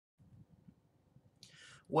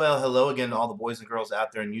Well, hello again to all the boys and girls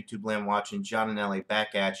out there in YouTube land watching. John and Ellie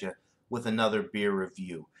back at you with another beer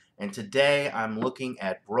review. And today I'm looking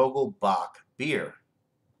at Broegel Bock beer.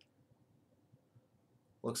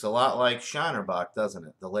 Looks a lot like Shiner Bock, doesn't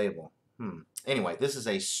it? The label. Anyway, this is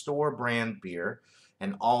a store brand beer,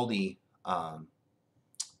 an Aldi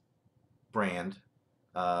brand.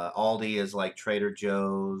 Aldi is like Trader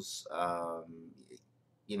Joe's.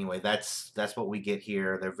 Anyway, that's what we get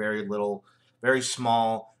here. They're very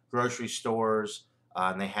small grocery stores,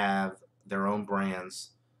 and they have their own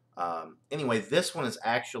brands. Anyway, this one is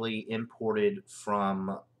actually imported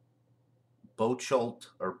from Bocholt,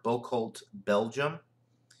 Belgium.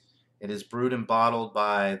 It is brewed and bottled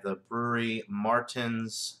by the brewery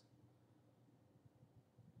Martens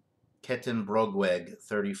Kettingbrugweg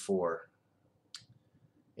 34.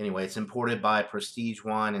 Anyway, it's imported by Prestige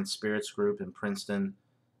Wine and Spirits Group in Princeton,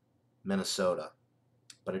 Minnesota.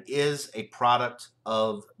 But it is a product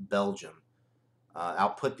of Belgium.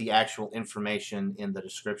 I'll put the actual information in the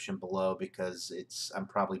description below because I'm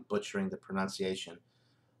probably butchering the pronunciation.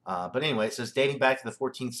 But anyway, it says dating back to the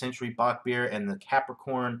 14th century, Bock beer and the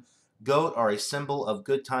Capricorn goat are a symbol of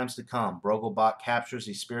good times to come. Broegel Bock captures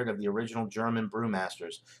the spirit of the original German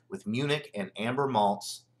brewmasters with Munich and amber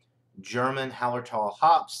malts, German Hallertau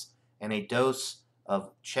hops, and a dose of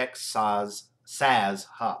Czech Saz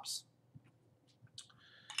hops.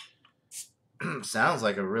 Sounds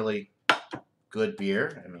like a really good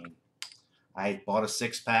beer. I mean, I bought a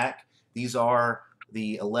 6-pack. These are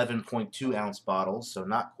the 11.2 ounce bottles, so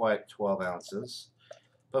not quite 12 ounces.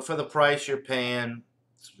 But for the price you're paying,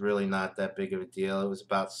 it's really not that big of a deal. It was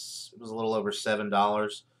a little over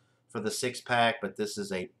 $7 for the 6-pack, but this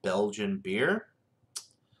is a Belgian beer.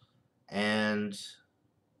 And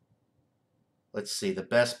let's see, the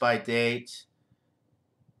best by date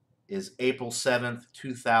is April 7th,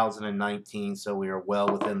 2019, so we are well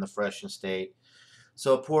within the freshness date.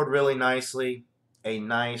 So it poured really nicely, a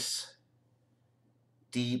nice,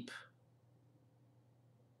 deep,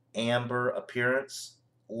 amber appearance.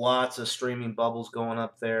 Lots of streaming bubbles going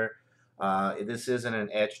up there. This isn't an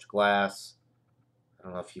etched glass. I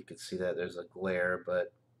don't know if you could see that. There's a glare,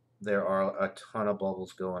 but there are a ton of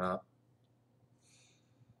bubbles going up.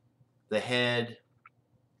 The head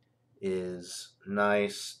is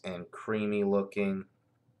nice and creamy looking.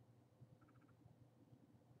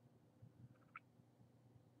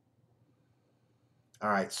 All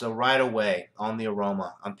right, so right away on the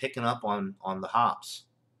aroma, I'm picking up on the hops.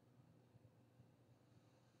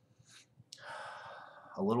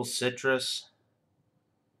 A little citrus.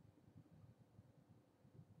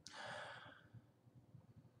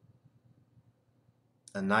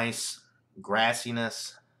 A nice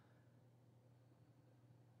grassiness.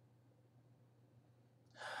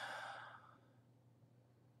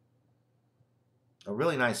 A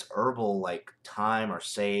really nice herbal like thyme or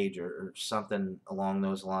sage or something along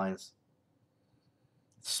those lines.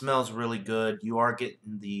 It smells really good. You are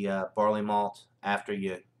getting the barley malt after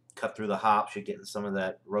you cut through the hops. You're getting some of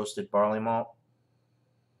that roasted barley malt.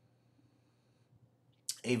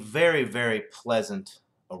 A very, very pleasant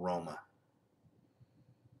aroma.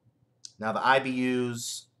 Now the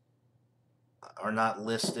IBUs are not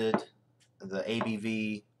listed. The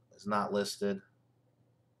ABV is not listed.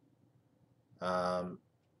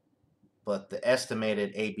 But the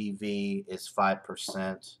estimated ABV is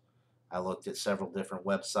 5%. I looked at several different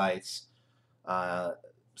websites.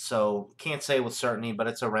 So can't say with certainty, but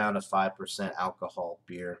it's around a 5% alcohol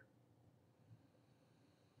beer.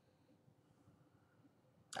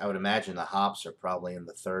 I would imagine the hops are probably in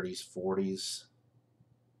the 30s, 40s.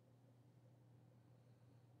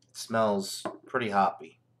 It smells pretty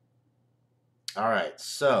hoppy. All right,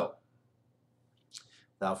 so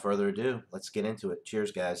without further ado, let's get into it.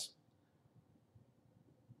 Cheers, guys.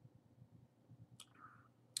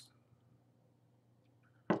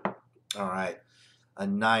 All right, a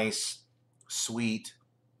nice, sweet,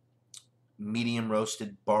 medium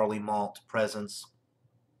roasted barley malt presence,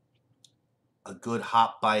 a good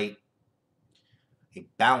hop bite, a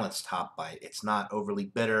balanced hop bite. It's not overly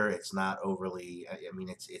bitter. It's not overly. I mean,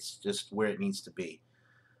 it's just where it needs to be.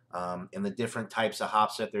 And the different types of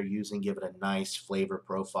hops that they're using give it a nice flavor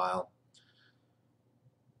profile.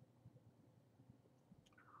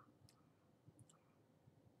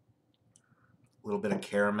 A little bit of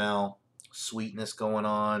caramel sweetness going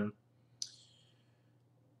on.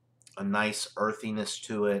 A nice earthiness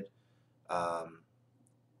to it. A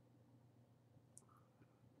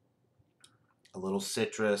little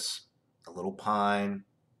citrus, a little pine.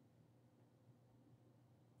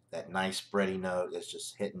 That nice bready note is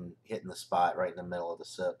just hitting the spot right in the middle of the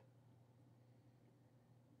sip.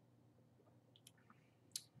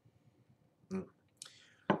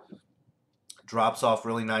 Drops off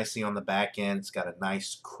really nicely on the back end. It's got a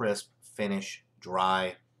nice crisp finish,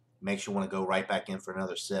 dry. Makes you want to go right back in for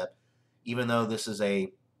another sip. Even though this is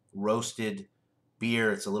a roasted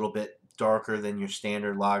beer, it's a little bit darker than your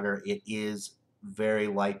standard lager. It is very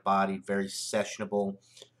light bodied, very sessionable,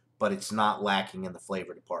 but it's not lacking in the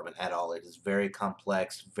flavor department at all. It is very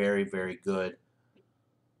complex, very, very good.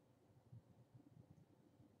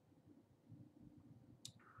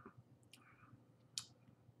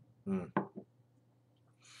 Mm.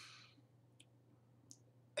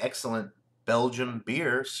 Excellent Belgian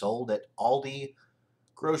beer sold at Aldi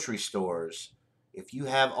grocery stores. If you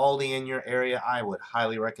have Aldi in your area, I would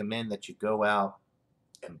highly recommend that you go out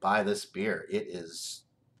and buy this beer. It's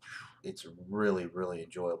really, really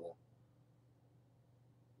enjoyable.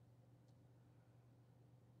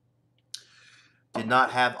 Did not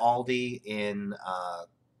have Aldi in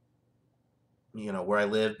where I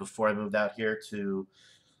lived before I moved out here to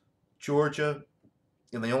Georgia,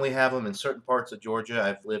 and they only have them in certain parts of Georgia.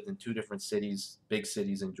 I've lived in two different cities, big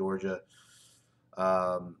cities in Georgia.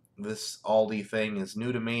 This Aldi thing is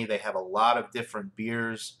new to me. They have a lot of different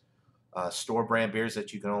beers, store brand beers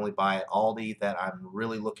that you can only buy at Aldi that I'm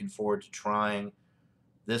really looking forward to trying.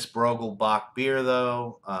 This Broegel Bock beer,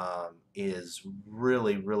 though, is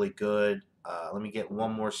really, really good. Let me get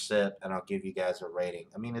one more sip and I'll give you guys a rating.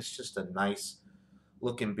 I mean, it's just a nice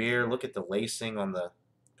looking beer. Look at the lacing on the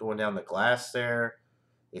going down the glass there.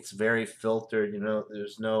 It's very filtered.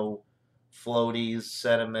 There's no floaties,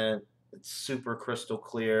 sediment. It's super crystal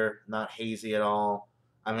clear, not hazy at all.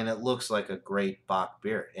 I mean, it looks like a great Bock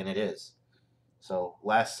beer, and it is. So,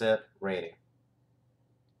 last sip, rating.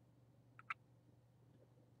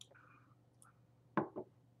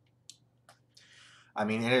 I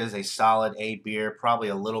mean, it is a solid A beer, probably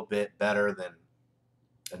a little bit better than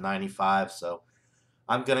a 95. So,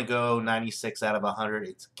 I'm going to go 96 out of 100.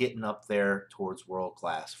 It's getting up there towards world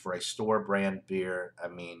class. For a store brand beer, I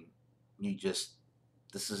mean,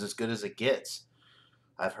 this is as good as it gets.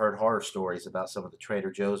 I've heard horror stories about some of the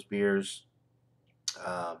Trader Joe's beers.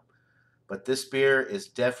 Um, but this beer is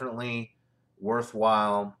definitely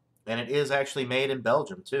worthwhile, and it is actually made in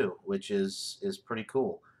Belgium too, which is pretty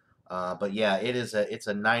cool. But yeah, it's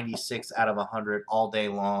a 96 out of 100 all day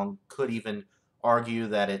long. Could even argue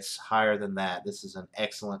that it's higher than that. This is an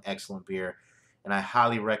excellent, excellent beer, and I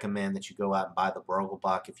highly recommend that you go out and buy the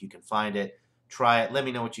Brogelbach if you can find it. Try it. Let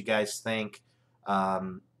me know what you guys think.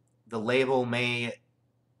 Um, the label may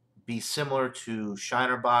be similar to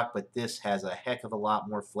Shinerbach, but this has a heck of a lot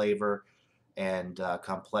more flavor and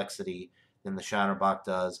complexity than the Shinerbach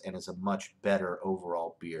does, and is a much better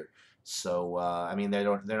overall beer. So I mean, they're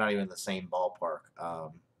not even in the same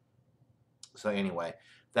ballpark. So anyway,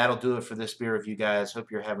 that'll do it for this beer review, guys.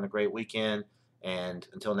 Hope you're having a great weekend, and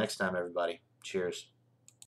until next time, everybody, cheers.